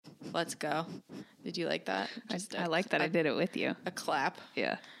Let's go. Did you like that? I like that I did it with you. A clap.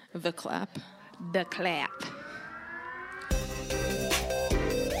 Yeah. The clap. The clap.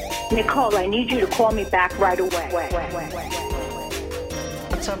 Nicole, I need you to call me back right away.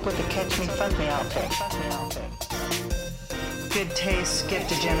 What's up with the Catch Me Fuck Me outfit? Good taste, skip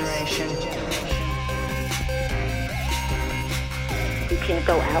the generation. You can't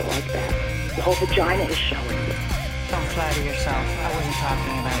go out like that. The whole vagina is showing. Don't flatter yourself. I wasn't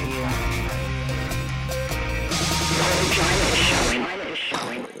talking about you. The vagina is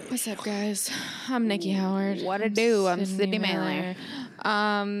showing. What's up, guys? I'm Nikki Howard. What it do? I'm Sydney Mailer.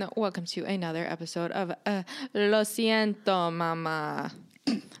 Welcome to another episode of Lo siento, mama.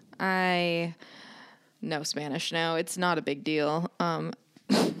 I know Spanish now. It's not a big deal. I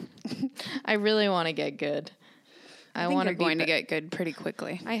really want to get good. I think you're going to get good pretty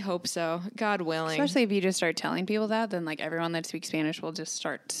quickly. I hope so. God willing. Especially if you just start telling people that, then like everyone that speaks Spanish will just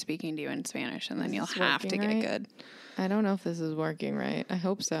start speaking to you in Spanish, and then you'll have to get good. I don't know if this is working right. I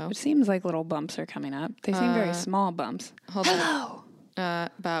hope so. It seems like little bumps are coming up. They seem very small bumps. Hello.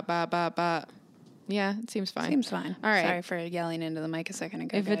 Ba. Yeah, it seems fine. Seems fine. All right. Sorry for yelling into the mic a second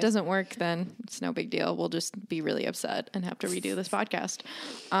ago. If it doesn't work, then it's no big deal. We'll just be really upset and have to redo this podcast.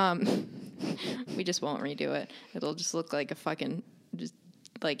 We just won't redo it. It'll just look like a fucking just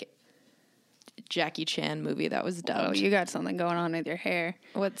like Jackie Chan movie that was dubbed. Oh, you got something going on with your hair.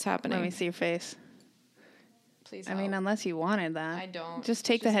 What's happening? Let me see your face. Please. I mean, unless you wanted that. I don't. Just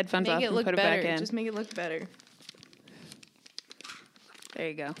take the headphones off and put it back in. Just make it look better. There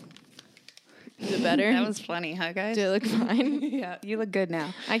you go. Is it better? That was funny, huh, guys? Do I look fine? Yeah, you look good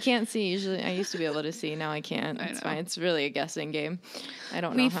now. I can't see. Usually, I used to be able to see. Now I can't. It's fine. It's really a guessing game. I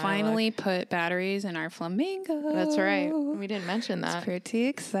don't know. We finally put batteries in our flamingo. That's right. We didn't mention that. It's pretty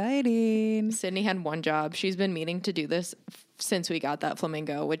exciting. Sydney had one job. She's been meaning to do this since we got that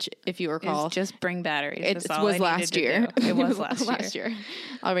flamingo, which, if you recall, just bring batteries. It was last year. It was last year.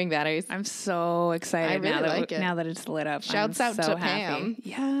 I'll bring batteries. I'm so excited now that it's lit up. Shouts out to Pam.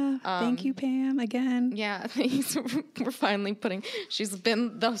 Yeah. Thank you, Pam, again. Yeah. Thanks. We're finally she's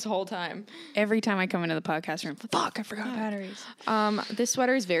been this whole time. Every time I come into the podcast room, fuck, I forgot batteries. This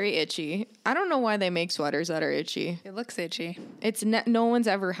sweater is very itchy. I don't know why they make sweaters that are itchy. It looks itchy. It's no one's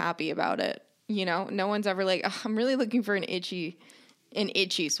ever happy about it. You know, no one's ever like, oh, I'm really looking for an itchy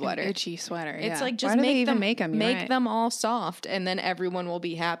sweater. An itchy sweater. It's like, just Why do make they them make them. Make them all soft, and then everyone will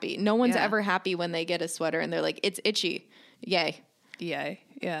be happy. No one's ever happy when they get a sweater and they're like, it's itchy. Yay. Yay.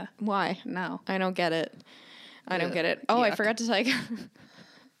 Yeah. Why? No. I don't get it. I don't get it. Oh, yuck. I forgot to tell you.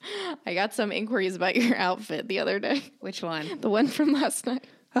 I got some inquiries about your outfit the other day. Which one? The one from last night.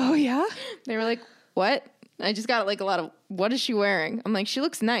 Oh, yeah? They were like, what? I just got like a lot of, what is she wearing? I'm like, she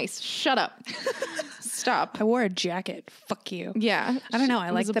looks nice. Shut up. Stop. I wore a jacket. Fuck you. Yeah. I don't know.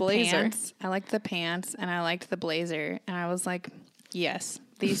 I liked the blazer. Pants. I liked the pants and I liked the blazer. And I was like, yes,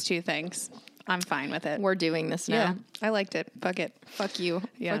 these two things. I'm fine with it. We're doing this now. Yeah, I liked it. Fuck it. Fuck you.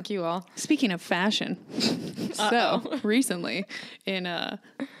 Yeah. Fuck you all. Speaking of fashion, so recently in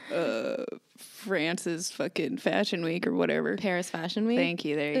France's fucking fashion week or whatever. Paris Fashion Week. Thank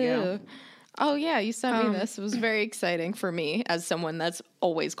you. There you go. Oh, yeah. You sent me this. It was very exciting for me as someone that's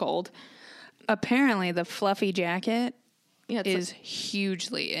always cold. Apparently, the fluffy jacket is like,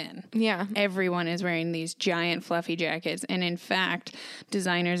 hugely in. Yeah. Everyone is wearing these giant fluffy jackets. And in fact,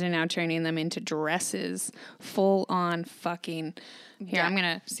 designers are now turning them into dresses. Full on fucking. Here, I'm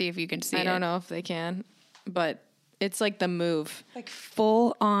going to see if you can see it. I don't know if they can, but it's like the move. Like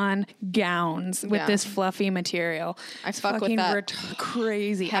full on gowns with this fluffy material. I fuck with that.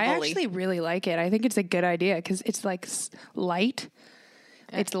 Crazy. Heavily. I actually really like it. I think it's a good idea because it's like light.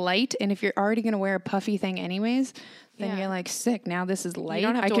 It's light, and if you're already going to wear a puffy thing anyways, then you're like, sick. Now this is light. You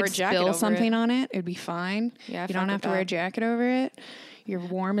don't have to I wear could a jacket spill over something it. on it. It'd be fine. Yeah, you don't have to wear a jacket over it. You're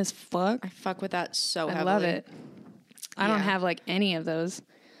warm as fuck. I fuck with that so heavily. I love it. I don't have like any of those,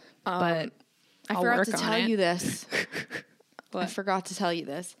 but I forgot to tell you this. I forgot to tell you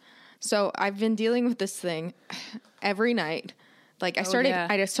this. So I've been dealing with this thing every night. Like I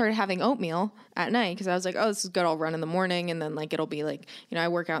just started having oatmeal at night because I was like, oh, this is good. I'll run in the morning. And then like, it'll be like, you know, I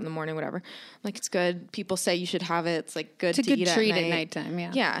work out in the morning, whatever. Like it's good. People say you should have it. It's like good to eat treat at night. at nighttime.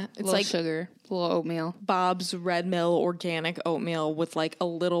 Yeah. Yeah. It's little like sugar, a little oatmeal. Bob's Red Mill organic oatmeal with like a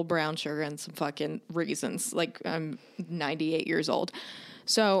little brown sugar and some fucking raisins. Like I'm 98 years old.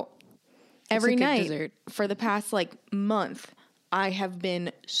 So every night dessert. For the past like month, I have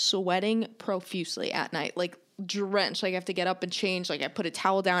been sweating profusely at night. Like drenched. Like I have to get up and change. Like I put a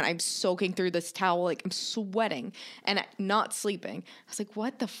towel down. I'm soaking through this towel. Like I'm sweating and not sleeping. I was like,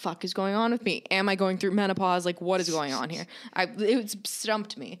 what the fuck is going on with me? Am I going through menopause? Like what is going on here? It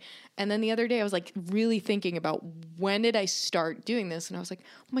stumped me. And then the other day I was like really thinking about when did I start doing this? And I was like,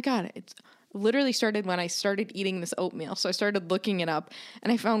 oh my God, it's literally started when I started eating this oatmeal. So I started looking it up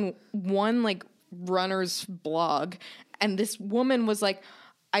and I found one like runner's blog. And this woman was like,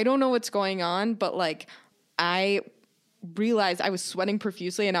 I don't know what's going on, but like I realized I was sweating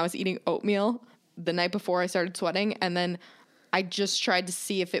profusely and I was eating oatmeal the night before I started sweating. And then I just tried to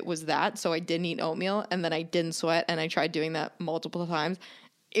see if it was that. So I didn't eat oatmeal and then I didn't sweat. And I tried doing that multiple times.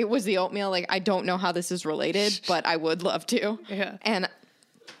 It was the oatmeal. Like, I don't know how this is related, but I would love to. Yeah. And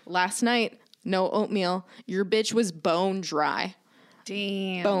last night, no oatmeal. Your bitch was bone dry.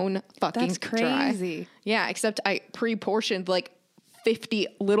 Damn. Bone fucking That's crazy. dry. Yeah, except I pre-portioned like 50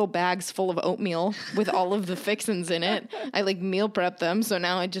 little bags full of oatmeal with all of the fixins in it. I like meal prepped them. So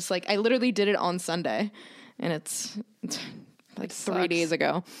now I just like, I literally did it on Sunday and it's like 3 days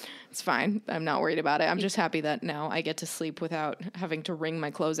ago. It's fine. I'm not worried about it. I'm just happy that now I get to sleep without having to wring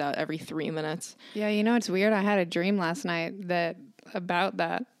my clothes out every 3 minutes. Yeah, you know, it's weird. I had a dream last night about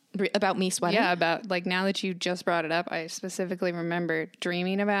that. About me sweating? Yeah, about like now that you just brought it up, I specifically remember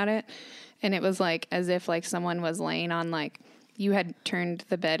dreaming about it. And it was like as if like someone was laying on like you had turned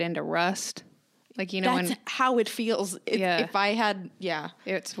the bed into rust. Like, you know, that's how it feels. If I had,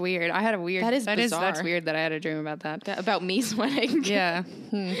 it's weird. I had a weird, that's weird that I had a dream about that. About me sweating. Yeah.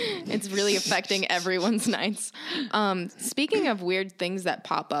 It's really affecting everyone's nights. Speaking of weird things that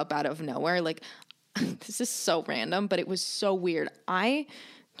pop up out of nowhere, like this is so random, but it was so weird.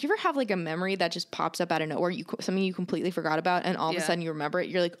 Do you ever have like a memory that just pops up out of nowhere? Something you completely forgot about and all of a sudden you remember it.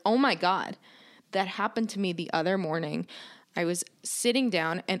 You're like, oh my God, that happened to me the other morning. I was sitting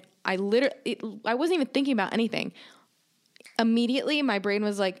down and I wasn't even thinking about anything. Immediately, my brain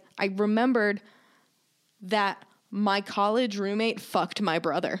was like, I remembered that my college roommate fucked my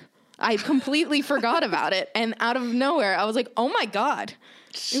brother. I completely forgot about it. And out of nowhere, I was like, oh my God.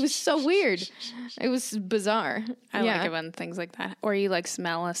 It was so weird. It was bizarre. I like it when things like that. Or you like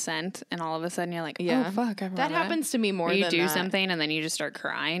smell a scent and all of a sudden you're like, oh fuck. That happens to me more than that. You do something and then you just start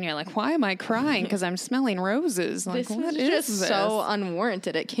crying. You're like, why am I crying? Because I'm smelling roses. Like, this was just so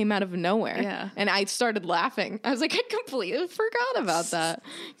unwarranted. It came out of nowhere. Yeah. And I started laughing. I was like, I completely forgot about that.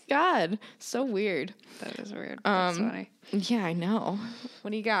 God, so weird. That is weird. That's funny. Yeah, I know.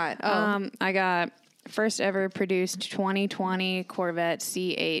 What do you got? I got first ever produced 2020 Corvette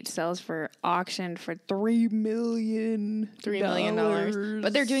C8 sells for auction for $3 million. $3 million.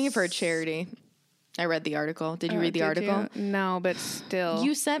 But they're doing it for a charity. I read the article. Did you read the article? No, but still.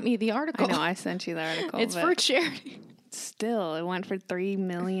 You sent me the article. I know, I sent you the article. It's for charity. Still, it went for $3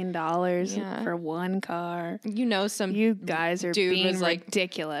 million for one car. You know, you guys are being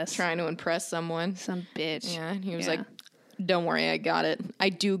ridiculous. Trying to impress someone. Some bitch. Yeah, he was like, don't worry, I got it. I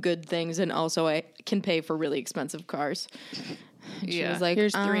do good things, and also I can pay for really expensive cars. She was like,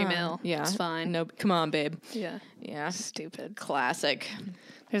 here's $3 million. Yeah, it's fine. No, come on, babe. Yeah. Stupid. Classic.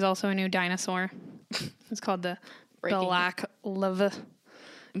 There's also a new dinosaur. It's called the Balaclava.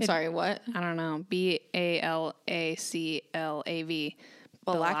 I'm sorry, what? I don't know. Balaclav.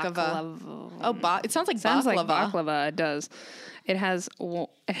 Balaclava. Oh, it sounds like baklava. Like baklava. It does. It has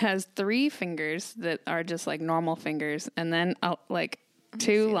 3 fingers that are just like normal fingers, and then like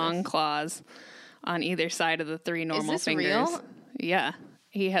 2 long claws on either side of the 3 normal fingers. Real? Yeah.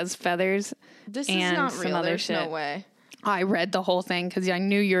 He has feathers. This and is not some real. Other There's shit. No way. I read the whole thing because I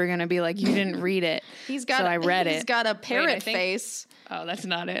knew you were going to be like, you didn't read it. I read it. He's got a parrot face. Oh, that's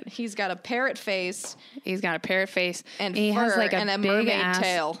not it. He's got a parrot face. He's got a parrot face. And he has like a big mermaid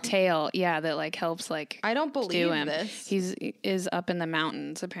tail. Yeah, that like helps like I don't believe do him. This. He is up in the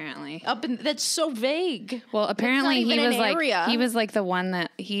mountains apparently. That's so vague. Well, apparently he was like the one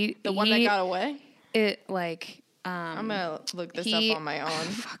that one that got away? It like I'm going to look this up on my own.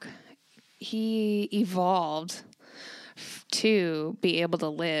 Fuck. He evolved to be able to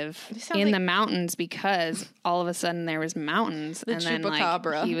live in the mountains because all of a sudden there was mountains and then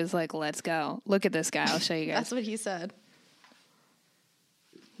like he was like, let's go. Look at this guy. I'll show you guys. That's what he said.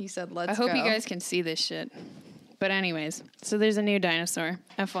 He said, let's go. I hope you guys can see this shit. But anyways, so there's a new dinosaur.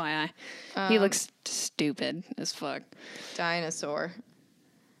 FYI. He looks stupid as fuck. Dinosaur.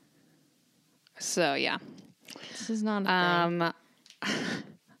 So yeah. This is not a thing.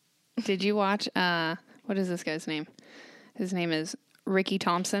 Did you watch what is this guy's name? His name is Ricky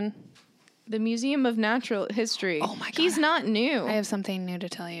Thompson. The Museum of Natural History. Oh my God. He's not new. I have something new to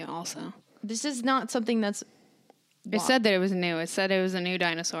tell you also. This is not something that's... It said that it was new. It said it was a new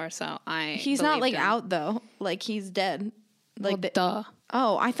dinosaur, so He's not like out though. like he's dead. Like duh.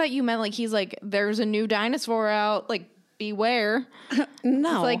 Oh, I thought you meant like he's like there's a new dinosaur out. Like beware. No,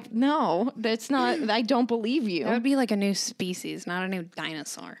 it's like no, that's not. I don't believe you. That would be like a new species, not a new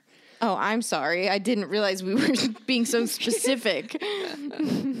dinosaur. Oh, I'm sorry. I didn't realize we were being so specific.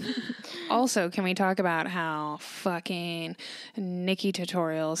 Also, can we talk about how fucking Nikki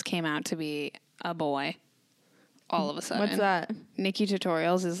Tutorials came out to be a boy all of a sudden? What's that? Nikki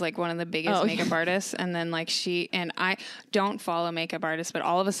Tutorials is like one of the biggest makeup artists. And then like I don't follow makeup artists, but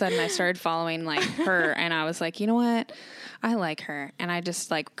all of a sudden I started following like her and I was like, you know what? I like her. And I just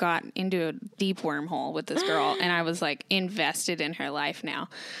like got into a deep wormhole with this girl and I was like invested in her life now.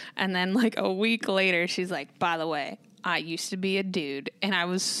 And then like a week later, she's like, by the way, I used to be a dude. And I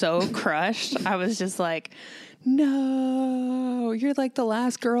was so crushed. I was just like, no, you're like the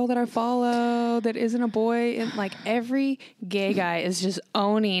last girl that I follow that isn't a boy. And like every gay guy is just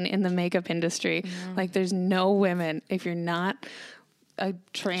owning in the makeup industry. Yeah. Like there's no women if you're not a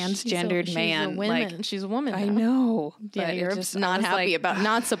transgendered man. She's a woman. I know. Yeah, you're just not happy about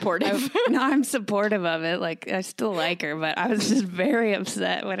not supportive. No, I'm supportive of it. Like I still like her, but I was just very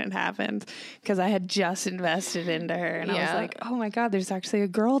upset when it happened because I had just invested into her, and I was like, "Oh my god, there's actually a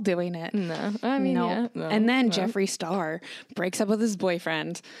girl doing it." No, I mean, no. And then Jeffree Star breaks up with his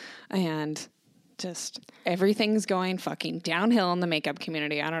boyfriend, and just everything's going fucking downhill in the makeup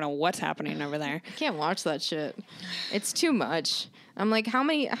community. I don't know what's happening over there. I can't watch that shit. It's too much. I'm like,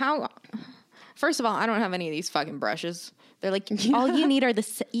 first of all, I don't have any of these fucking brushes. They're like, all you need are the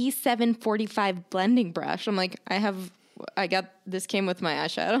E745 blending brush. I'm like, this came with my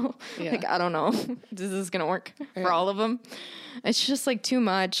eyeshadow. Yeah. Like, I don't know. This is going to work for all of them. It's just like too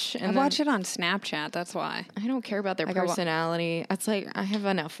much. And I watch it on Snapchat. That's why. I don't care about their personality. It's like, I have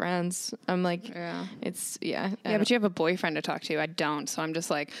enough friends. I'm like, Yeah, but you have a boyfriend to talk to. I don't. So I'm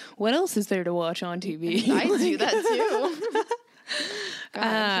just like, what else is there to watch on TV? I do that too.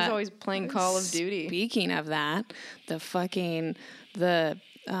 God, she's always playing Call of Duty. Speaking of that,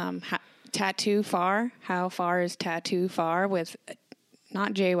 Tattoo Far. How far is Tattoo Far with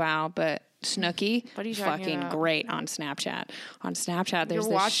not JWoww, but Snooki? What are you fucking about? Great on Snapchat. On Snapchat, there's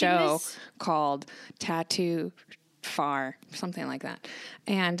this show called Tattoo Far, something like that.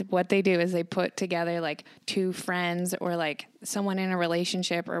 And what they do is they put together like two friends or like someone in a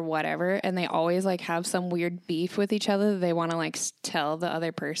relationship or whatever, and they always like have some weird beef with each other that they want to like tell the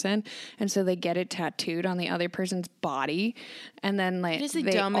other person, and so they get it tattooed on the other person's body, and then like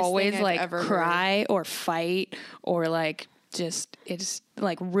they always like cry or fight or like just it's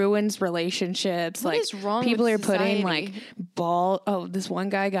like ruins relationships. What like is wrong people with are society? putting like this one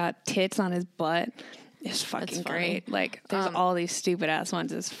guy got tits on his butt. It's fucking great. Like, there's all these stupid ass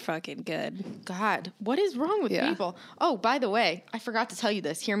ones. It's fucking good. God, what is wrong with people? Oh, by the way, I forgot to tell you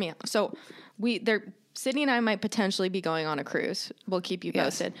this. Hear me out. So, Sydney and I might potentially be going on a cruise. We'll keep you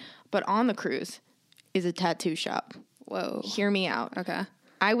posted. But on the cruise is a tattoo shop. Whoa. Hear me out. Okay.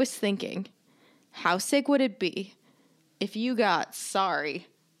 I was thinking, how sick would it be if you got sorry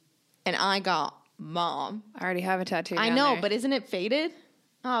and I got mom? I already have a tattoo. I know, but isn't it faded?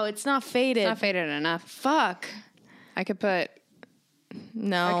 Oh, it's not faded. It's not faded enough. Fuck. I could put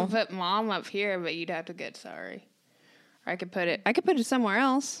mom up here, but you'd have to get sorry. Or I could put it somewhere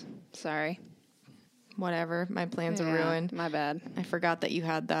else. Sorry. Whatever. My plans are ruined. My bad. I forgot that you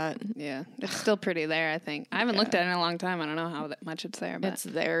had that. Yeah. It's still pretty there, I think. I haven't looked at it in a long time. I don't know how much it's there, but it's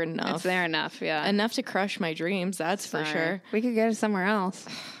there enough. It's there enough, yeah. Enough to crush my dreams, that's for sure. We could get it somewhere else.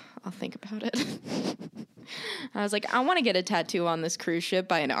 I'll think about it. I was like, I want to get a tattoo on this cruise ship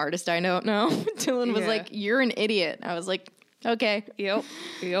by an artist I don't know. Dylan was like, you're an idiot. I was like, okay. Yep.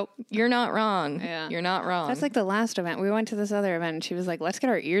 You're not wrong. Yeah. You're not wrong. That's like the last event. We went to this other event and she was like, let's get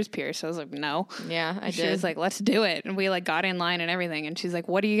our ears pierced. I was like, no. Yeah, I did. She was like, let's do it. And we like got in line and everything. And she's like,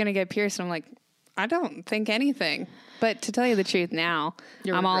 what are you going to get pierced? And I'm like, I don't think anything. But to tell you the truth now,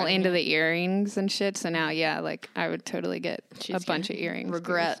 I'm all into the earrings and shit. So now, like I would totally get a bunch of earrings.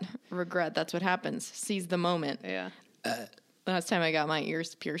 Regret. That's what happens. Seize the moment. Yeah. Last time I got my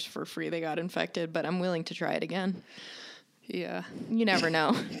ears pierced for free, they got infected, but I'm willing to try it again. Yeah. You never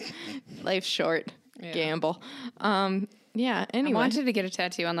know. Life's short. Yeah. Gamble. Anyway. I wanted to get a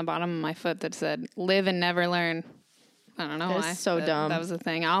tattoo on the bottom of my foot that said, live and never learn. I don't know why. That's so dumb. That was the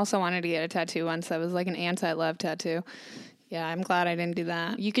thing. I also wanted to get a tattoo once that was like an anti-love tattoo. Yeah, I'm glad I didn't do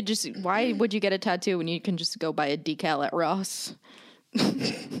that. You could just, why would you get a tattoo when you can just go buy a decal at Ross?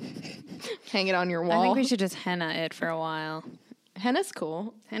 Hang it on your wall. I think we should just henna it for a while. Henna's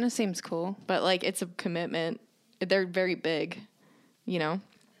cool. Henna seems cool. But like, it's a commitment. They're very big, you know?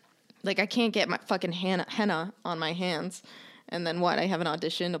 Like, I can't get my fucking henna on my hands. And then what? I have an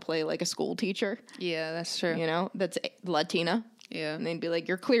audition to play like a school teacher. Yeah, that's true. You know, that's Latina. Yeah. And they'd be like,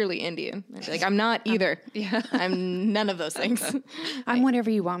 you're clearly Indian. I'd be like, I'm not either. I'm none of those things. I'm whatever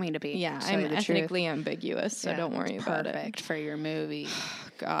you want me to be. Yeah, I'm ethnically ambiguous, so don't worry about it. Perfect for your movie.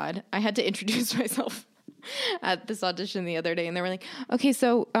 God, I had to introduce myself at this audition the other day, and they were like, okay,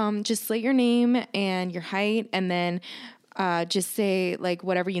 so just say your name and your height, and then just say like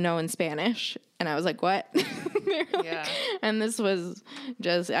whatever you know in Spanish. And I was like, what? Yeah. And this was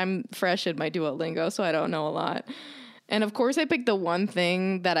just, I'm fresh in my Duolingo, so I don't know a lot. And of course, I picked the one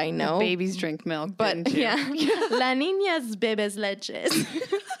thing that I know. Babies drink milk, but didn't you? yeah, la niñas bebes leches.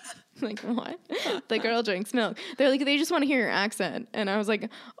 Like, what? The girl drinks milk. They're like, they just want to hear your accent. And I was like,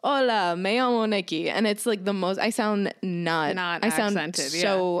 hola, me llamo Nikki. And it's like the most, I sound not I sound accented,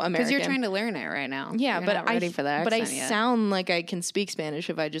 so American. Because you're trying to learn it right now. Yeah, you're but not ready for the accent But I yet. sound like I can speak Spanish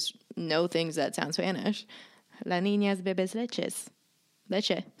if I just know things that sound Spanish. La niñas bebes leches.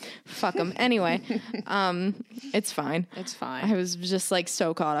 Leche. Fuck them. Anyway, it's fine. It's fine. I was just like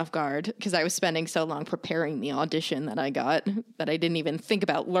so caught off guard because I was spending so long preparing the audition that I got that I didn't even think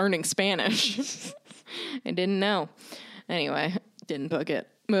about learning Spanish. I didn't know. Anyway, didn't book it.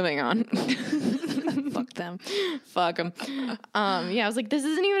 Moving on. Fuck them. Fuck them. Yeah, I was like, this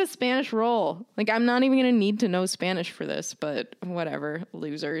isn't even a Spanish role. Like, I'm not even going to need to know Spanish for this, but whatever.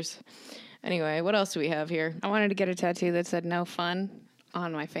 Losers. Anyway, what else do we have here? I wanted to get a tattoo that said no fun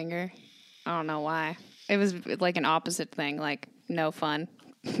on my finger. I don't know why. It was like an opposite thing, like no fun.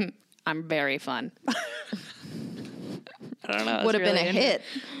 I'm very fun. I don't know. Would have been a hit.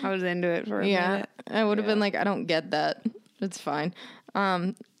 I was into it for a minute. I would have been like, I don't get that. It's fine.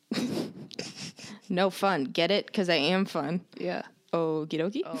 No fun. Get it? Because I am fun. Yeah. Okie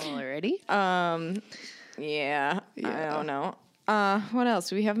dokie. Already? Yeah. I don't know. What else?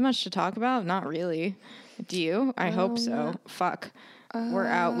 Do we have much to talk about? Not really. Do you? I hope so. Fuck. We're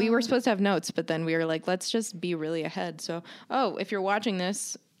out. We were supposed to have notes, but then we were like, let's just be really ahead. So, if you're watching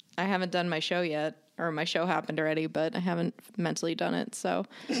this, I haven't done my show yet, or my show happened already, but I haven't mentally done it. So,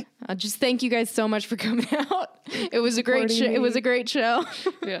 just thank you guys so much for coming out. It was a great show. It was a great show.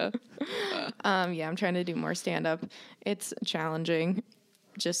 Yeah. Yeah, I'm trying to do more stand up. It's challenging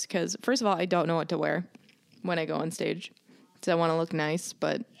just because, first of all, I don't know what to wear when I go on stage. So I want to look nice,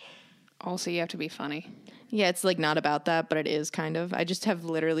 but Also, you have to be funny. yeah, it's like not about that, but it is kind of. I just have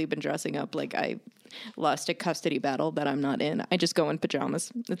literally been dressing up like I lost a custody battle that I'm not in. I just go in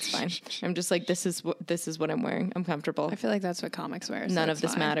pajamas. It's fine. I'm just like, this is what I'm wearing. I'm comfortable. I feel like that's what comics wear. So None of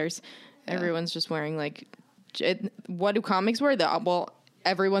this matters. Yeah. Everyone's just wearing like, what do comics wear? Well,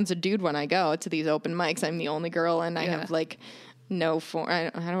 everyone's a dude when I go to these open mics. I'm the only girl, and I have like no form. I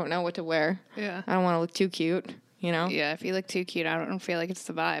don't know what to wear. Yeah. I don't want to look too cute. You know? Yeah, if you look too cute, I don't feel like it's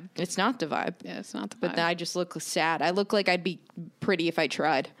the vibe. It's not the vibe. Yeah, it's not the vibe. But I just look sad. I look like I'd be pretty if I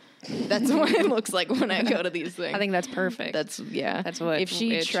tried. That's what it looks like when I go to these things. I think that's perfect. That's what if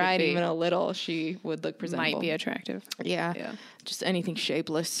she it tried should be. even a little, she would look presentable. Might be attractive. Yeah. Just anything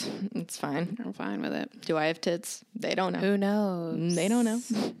shapeless. It's fine. I'm fine with it. Do I have tits? They don't know. Who knows? They don't know.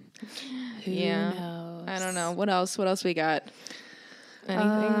 Who knows? I don't know. What else? What else we got?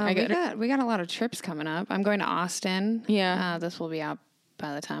 Anything? We got a lot of trips coming up. I'm going to Austin. Yeah. This will be out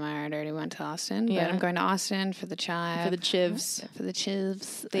by the time I already went to Austin. Yeah. But I'm going to Austin for the chive. For the chivs. For the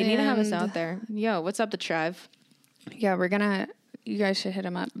chives. They need to have us out there. Yo, what's up, the chive? Yeah, you guys should hit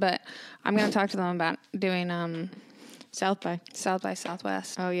them up. But I'm going to talk to them about doing South by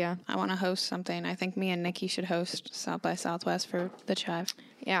Southwest. Oh, yeah. I want to host something. I think me and Nikki should host South by Southwest for the chive.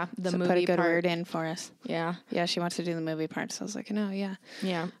 Yeah, the so movie put a good part. word in for us. Yeah. Yeah, she wants to do the movie part. So I was like, no, yeah.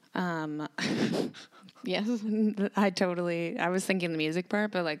 Yeah. Yes. I was thinking the music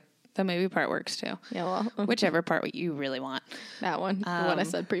part, but like the movie part works too. Yeah, well. Whichever part you really want. That one. The one I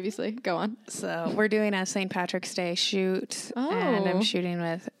said previously. Go on. So we're doing a St. Patrick's Day shoot. Oh. And I'm shooting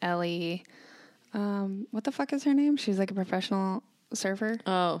with Ellie. What the fuck is her name? She's like a professional surfer.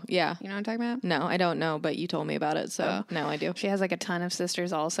 Oh, yeah. You know what I'm talking about? No, I don't know, but you told me about it, so now I do. She has like a ton of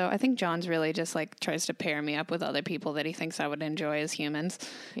sisters also. I think John's really just like tries to pair me up with other people that he thinks I would enjoy as humans.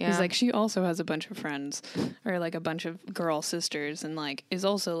 Yeah. He's like, she also has a bunch of friends or like a bunch of girl sisters and like is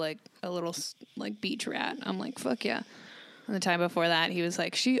also like a little like beach rat. I'm like, fuck yeah. And the time before that, he was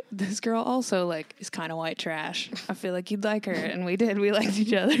like, this girl also like is kind of white trash. I feel like you'd like her. And we did. We liked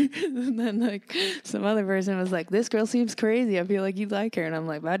each other. And then like some other person was like, this girl seems crazy. I feel like you'd like her. And I'm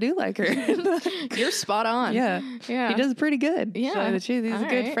like, I do like her. You're spot on. Yeah. Yeah. He does pretty good. Yeah. He's a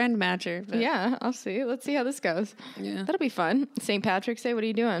good friend matcher. But. Yeah, I'll see. Let's see how this goes. Yeah. That'll be fun. St. Patrick's Day, what are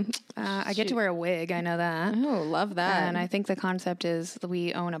you doing? I get to wear a wig. I know that. Oh, love that. And I think the concept is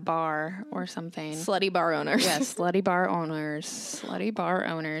we own a bar or something. Slutty bar owners. Yes, slutty bar owners. Slutty bar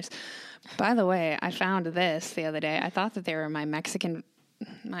owners. By the way, I found this the other day. I thought that they were my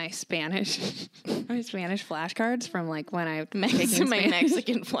Spanish flashcards from like when I my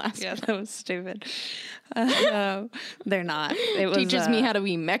Mexican flashcards. Yeah, that was stupid. They're not. It was, teaches me how to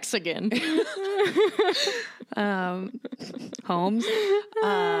be Mexican. Holmes.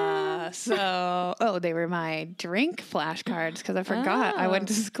 They were my drink flashcards because I forgot I went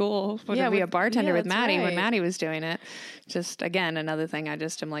to school to be a bartender with Maddie when Maddie was doing it. Just again, another thing. I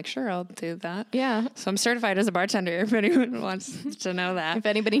just am like, sure, I'll do that. Yeah. So I'm certified as a bartender if anyone wants to know that. If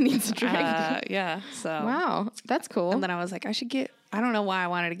anybody needs a drink. Yeah. So wow, that's cool. And then I was like, I don't know why I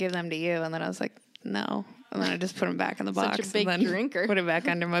wanted to give them to you. And then I was like, no. And then I just put them back in the box. Such a big and then drinker. Put it back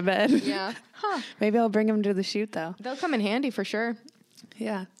under my bed. Yeah. Huh. Maybe I'll bring them to the shoot though. They'll come in handy for sure.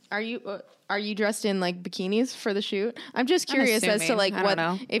 Yeah. Are you dressed in like bikinis for the shoot? I'm just curious as to like what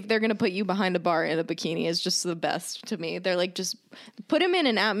if they're gonna put you behind a bar in a bikini is just the best to me. They're like just put them in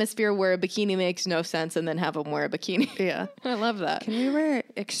an atmosphere where a bikini makes no sense and then have them wear a bikini. Yeah, I love that. Can we wear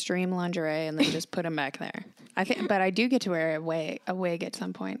extreme lingerie and then just put them back there? I think, but I do get to wear a wig at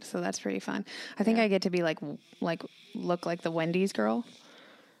some point, so that's pretty fun. I think I get to be like look like the Wendy's girl.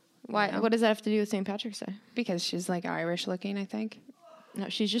 Why? You know? What does that have to do with St. Patrick's Day? Because she's like Irish looking, I think. No,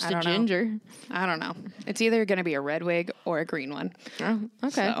 she's just a ginger. I don't know. It's either going to be a red wig or a green one. Oh,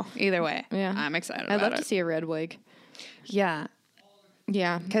 okay. So either way, yeah, I'm excited about it. I'd love to see a red wig. Yeah.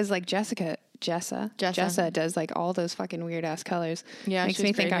 Yeah. Because like Jessa does like all those fucking weird ass colors. Yeah. Makes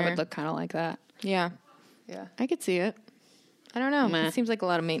me think I would look kind of like that. Yeah. Yeah. I could see it. I don't know. Meh. It seems like a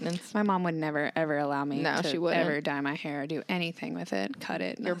lot of maintenance. My mom would never, ever allow me to ever dye my hair or do anything with it. Cut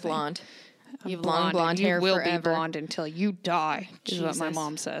it. You're nothing. blonde. You have blonde, long blonde hair You will forever. be blonde until you die, is Jesus. what my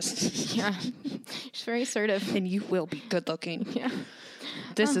mom says. Yeah. She's very assertive. And you will be good looking. Yeah.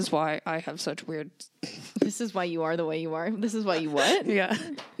 This is why I have such weird... This is why you are the way you are. This is why you what? Yeah.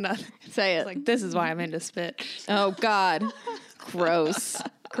 Nothing. Say it. Like, this is why I'm into spit. Oh, God. Gross.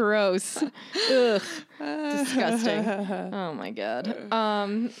 Gross. Ugh. Disgusting. Oh, my God.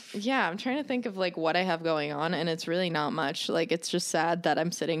 Yeah, I'm trying to think of, like, what I have going on, and it's really not much. Like, it's just sad that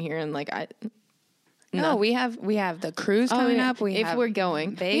I'm sitting here and, like, No, we have the cruise coming up. If we're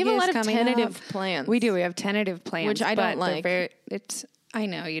going. Vegas we have a lot of coming tentative up. plans. We do. We have tentative plans. Which I don't like. I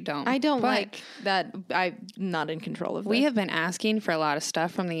know you don't. I don't like that. I'm not in control of. We have been asking for a lot of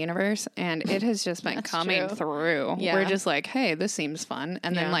stuff from the universe, and it has just been coming through. Yeah. We're just like, hey, this seems fun,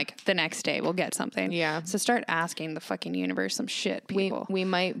 and then like the next day we'll get something. Yeah. So start asking the fucking universe some shit, people. We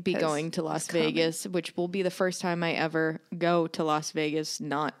might be going to Las Vegas, which will be the first time I ever go to Las Vegas,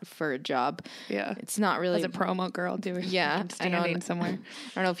 not for a job. Yeah. It's not really as a promo girl doing. Yeah. Standing somewhere.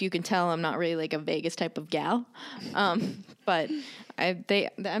 I don't know if you can tell, I'm not really like a Vegas type of gal, but. The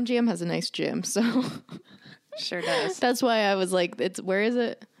MGM has a nice gym, so sure does. That's why I was like, where is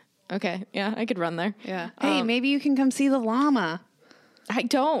it? Okay, yeah, I could run there. Yeah. Hey, maybe you can come see the llama. I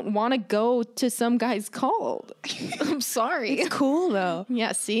don't want to go to some guy's cult. I'm sorry. It's cool though.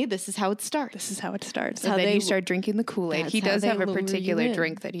 Yeah. See, this is how it starts. And then you start drinking the Kool-Aid. He does have a particular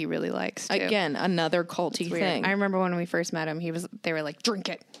drink that he really likes too. Again, another culty thing. I remember when we first met him, they were like, drink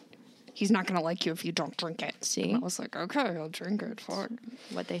it. He's not going to like you if you don't drink it. See? And I was like, okay, I'll drink it. Fuck.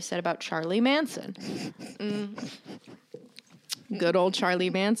 What they said about Charlie Manson. Good old Charlie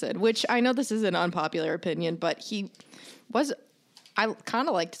Manson, which I know this is an unpopular opinion, but I kind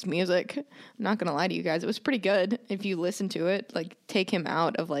of liked his music. I'm not going to lie to you guys. It was pretty good. If you listen to it, like take him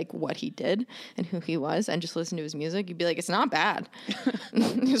out of like what he did and who he was and just listen to his music, you'd be like, it's not bad.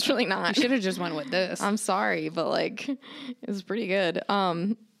 It's really not. You should have just went with this. I'm sorry, but like, it was pretty good.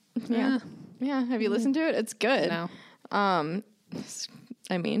 Yeah. Have you listened to it? It's good. No.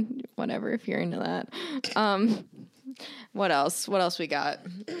 I mean, whatever, if you're into that. What else we got?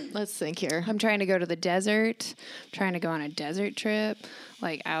 Let's think here. I'm trying to go to the desert. I'm trying to go on a desert trip,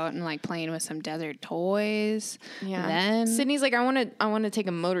 like out and like playing with some desert toys. Yeah. Then Sydney's like, I want to take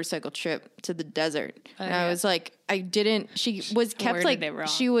a motorcycle trip to the desert. And I was like, I didn't. She was kept like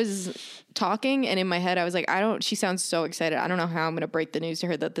she was talking, and in my head I was like, she sounds so excited. I don't know how I'm going to break the news to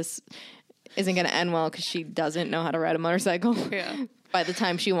her that this isn't going to end well because she doesn't know how to ride a motorcycle. Yeah. By the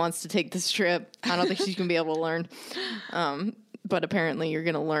time she wants to take this trip, I don't think she's going to be able to learn. But apparently you're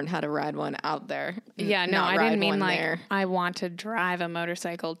going to learn how to ride one out there. Yeah, no, I didn't mean like there. I want to drive a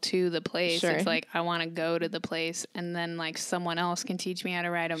motorcycle to the place. Sure. It's like I want to go to the place and then like someone else can teach me how to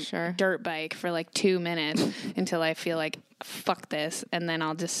ride a dirt bike for like 2 minutes until I feel like fuck this, and then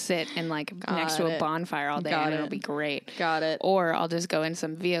I'll just sit and like next to a bonfire all day and it'll be great. Got it. Or I'll just go in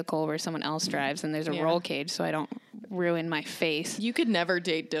some vehicle where someone else drives and there's a roll cage so I don't ruin my face. You could never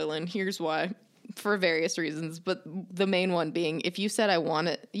date Dylan. Here's why. for various reasons, but the main one being if you said I want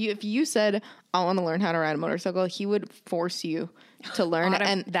to learn how to ride a motorcycle, he would force you to learn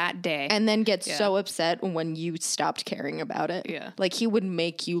and that day, and then get so upset when you stopped caring about it. Yeah. Like he would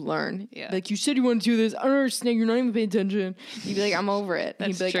make you learn. Yeah. Like you said you want to do this. I don't understand. You're not even paying attention. You'd be like, I'm over it.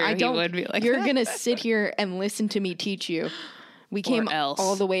 That's he'd be like, true. I don't. He would be like, you're going to sit here and listen to me teach you. We came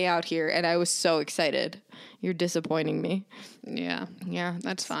all the way out here and I was so excited. You're disappointing me. Yeah. Yeah.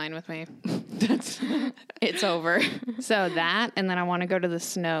 That's fine with me. It's over. So that, and then I want to go to the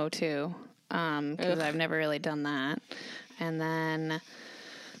snow too. Cause I've never really done that. And then,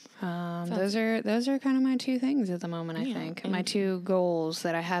 those are kind of my two things at the moment, I think. My two goals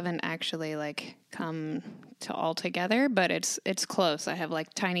that I haven't actually like come to all together, but it's close. I have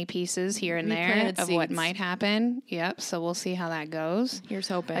like tiny pieces here and there of what might happen. Yep. So we'll see how that goes. Here's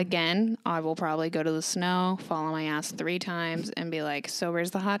hoping. Again, I will probably go to the snow, fall on my ass 3 times and be like, so where's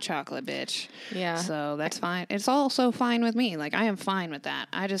the hot chocolate, bitch? Yeah. So that's fine. It's also fine with me. Like I am fine with that.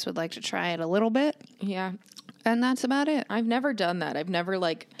 I just would like to try it a little bit. Yeah. And that's about it. I've never done that. I've never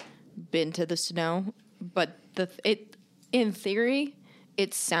like been to the snow, but in theory,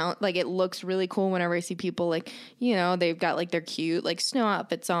 it looks really cool whenever I see people like, you know, they've got like their cute like snow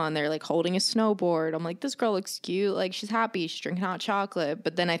outfits on. They're like holding a snowboard. I'm like, this girl looks cute. Like she's happy. She's drinking hot chocolate.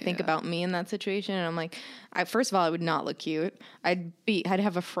 But then I think about me in that situation and I'm like, first of all, I would not look cute. I'd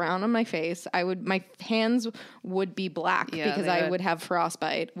have a frown on my face. My hands would be black because I would have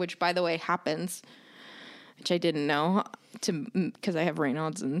frostbite, which by the way happens, which I didn't know because I have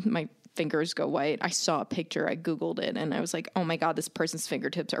Raynaud's and my fingers go white. I saw a picture, I Googled it, and I was like, oh my God, this person's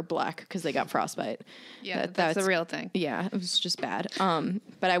fingertips are black because they got frostbite. Yeah, that's the real thing. Yeah, it was just bad.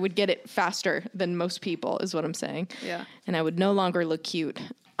 But I would get it faster than most people is what I'm saying. Yeah. And I would no longer look cute.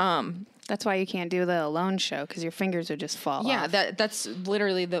 That's why you can't do the alone show because your fingers would just fall off. Yeah, that's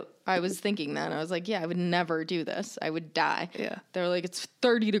literally I was thinking that. I was like, yeah, I would never do this. I would die. Yeah. They're like, it's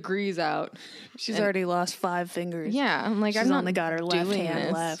 30 degrees out. She's already lost 5 fingers. Yeah, I'm like, She's I'm only got her left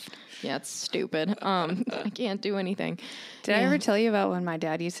hand left. Yeah, it's stupid. I can't do anything. Did I ever tell you about when my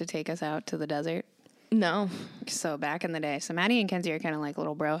dad used to take us out to the desert? No. So back in the day, so Maddie and Kenzie are kind of like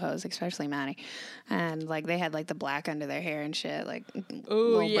little bro hoes, especially Maddie. And like they had like the black under their hair and shit, like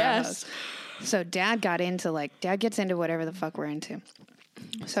oh yes. So dad gets into whatever the fuck we're into.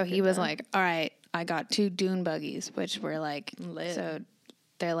 So he was like, all right, I got 2 dune buggies, which were like lit. So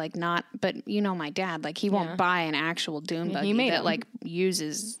they're like not, but you know my dad, like he won't buy an actual dune buggy that like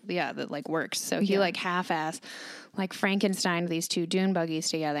uses, that like works. So he like half-ass like Frankenstein these 2 dune buggies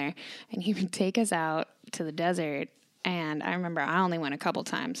together, and he would take us out to the desert. And I remember I only went a couple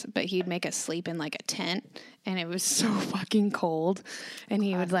times, but he'd make us sleep in like a tent, and it was so fucking cold. And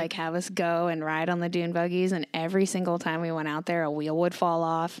he would like have us go and ride on the dune buggies, and every single time we went out there, a wheel would fall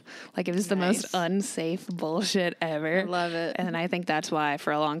off. Like it was the most unsafe bullshit ever. I love it. And I think that's why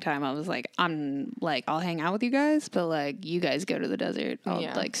for a long time I was like, I'm like, I'll hang out with you guys, but like you guys go to the desert. I'll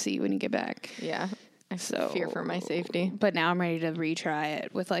like see you when you get back. Yeah. I fear for my safety. But now I'm ready to retry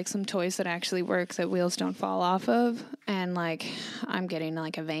it with like some toys that actually work that wheels don't fall off of. And like I'm getting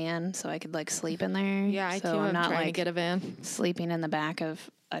like a van so I could like sleep in there. Yeah, I too. I'm not trying to get a van. Sleeping in the back of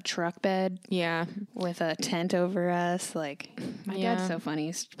a truck bed. Yeah. With a tent over us. Like my dad's so funny.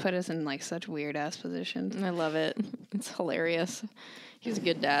 He's put us in like such weird ass positions. I love it. It's hilarious. He's a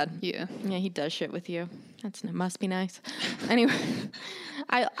good dad. Yeah. Yeah, he does shit with you. Must be nice. Anyway,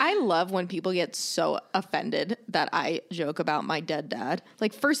 I love when people get so offended that I joke about my dead dad.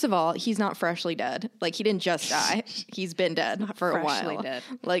 Like, first of all, he's not freshly dead. Like, he didn't just die. He's been dead for a while. Dead.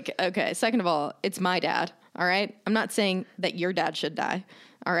 Like, okay. Second of all, it's my dad. All right. I'm not saying that your dad should die.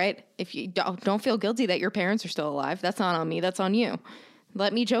 All right. If you don't feel guilty that your parents are still alive, that's not on me. That's on you.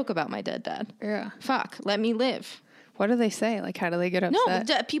 Let me joke about my dead dad. Yeah. Fuck. Let me live. What do they say? Like, how do they get upset?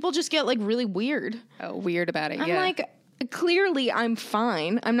 No, people just get like really weird. Oh, weird about it. I'm like, clearly I'm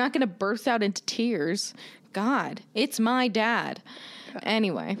fine. I'm not going to burst out into tears. God, it's my dad.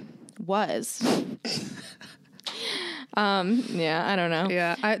 Anyway, was. Yeah, I don't know.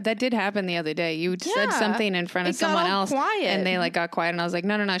 Yeah, that did happen the other day. You said something in front of someone else, quiet. And they like got quiet, and I was like,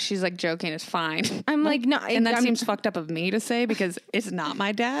 no, she's like joking. It's fine. I'm like, no, and that seems fucked up of me to say because it's not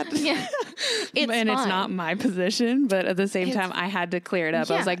my dad. Yeah, it's not my position. But at the same time, I had to clear it up.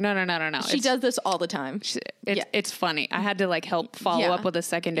 Yeah. I was like, no. She does this all the time. It's funny. I had to like help follow up with a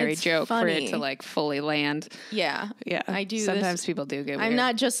secondary joke for it to like fully land. Yeah, I do. Sometimes people do get weird. I'm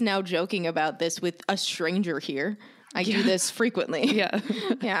not just now joking about this with a stranger here. I do this frequently. Yeah.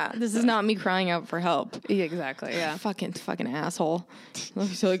 Yeah. This is not me crying out for help. Yeah, exactly. Yeah. Fucking asshole.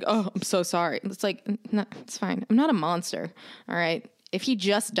 So like, oh, I'm so sorry. It's like, no, it's fine. I'm not a monster. All right. if he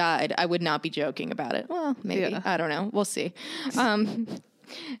just died, I would not be joking about it. Well, maybe. I don't know. We'll see.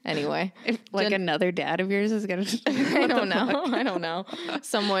 Anyway, if, like another dad of yours is gonna. I don't know.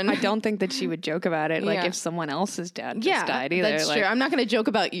 Someone. I don't think that she would joke about it. Like if someone else's dad just died either. That's like, true. I'm not going to joke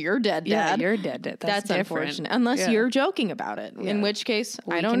about your dead dad. Yeah, your dead dad. That's unfortunate. Unless you're joking about it, in which case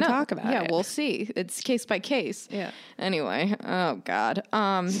I don't know. Talk about it. Yeah, we'll see. It's case by case. Yeah. Anyway, oh God.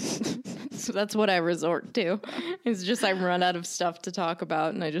 So that's what I resort to. It's just I run out of stuff to talk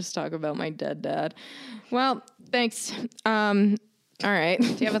about, and I just talk about my dead dad. Well, thanks. All right. Do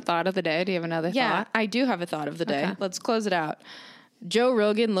you have a thought of the day? Do you have another thought? Yeah, I do have a thought of the day. Okay. Let's close it out. Joe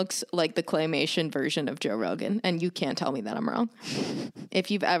Rogan looks like the claymation version of Joe Rogan, and you can't tell me that I'm wrong. If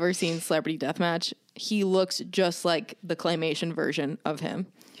you've ever seen Celebrity Deathmatch, he looks just like the claymation version of him.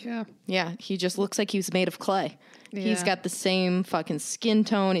 Yeah. Yeah, he just looks like he was made of clay. Yeah. He's got the same fucking skin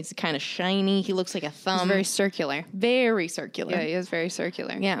tone. He's kind of shiny. He looks like a thumb. He's very circular. Very circular. Yeah, he is very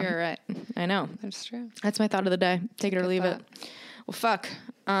circular. Yeah. You're right. I know. That's true. That's my thought of the day. Take it or leave it. Well, fuck.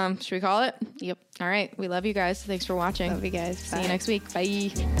 Should we call it? Yep. All right. We love you guys. Thanks for watching. Love you guys. See you next week.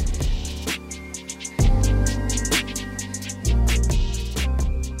 Bye.